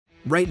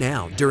Right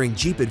now, during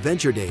Jeep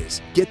Adventure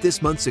Days, get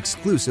this month's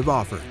exclusive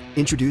offer.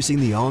 Introducing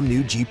the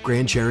all-new Jeep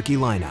Grand Cherokee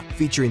lineup,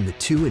 featuring the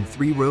 2- and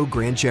 3-row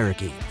Grand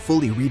Cherokee,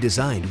 fully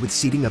redesigned with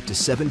seating up to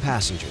 7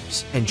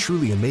 passengers, and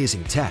truly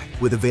amazing tech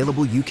with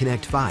available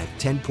Uconnect 5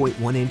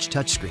 10.1-inch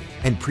touchscreen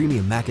and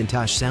premium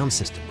Macintosh sound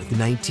system with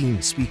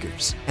 19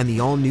 speakers, and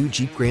the all-new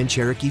Jeep Grand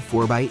Cherokee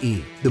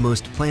 4xE, the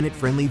most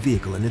planet-friendly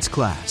vehicle in its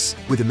class,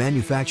 with a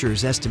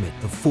manufacturer's estimate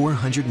of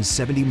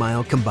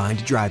 470-mile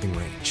combined driving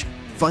range.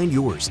 Find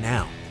yours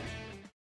now.